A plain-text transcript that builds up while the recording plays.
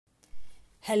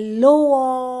Hello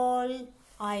all,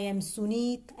 I am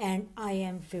Suneet and I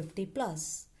am 50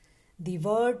 plus. The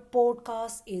word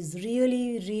podcast is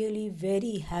really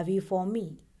very heavy for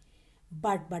me.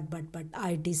 But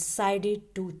I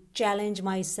decided to challenge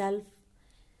myself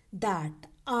that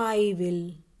I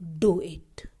will do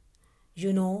it.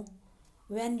 You know,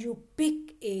 when you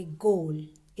pick a goal,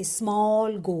 a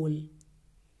small goal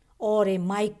or a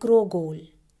micro goal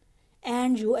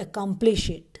and you accomplish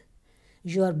it,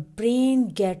 your brain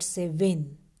gets a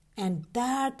win, and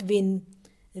that win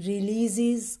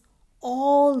releases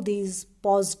all these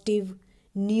positive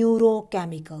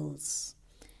neurochemicals.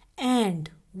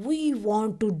 And we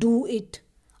want to do it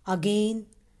again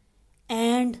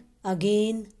and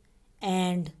again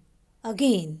and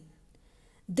again.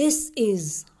 This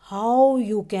is how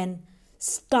you can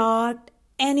start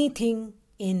anything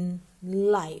in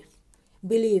life.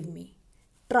 Believe me,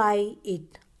 try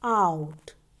it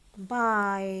out.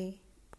 Bye.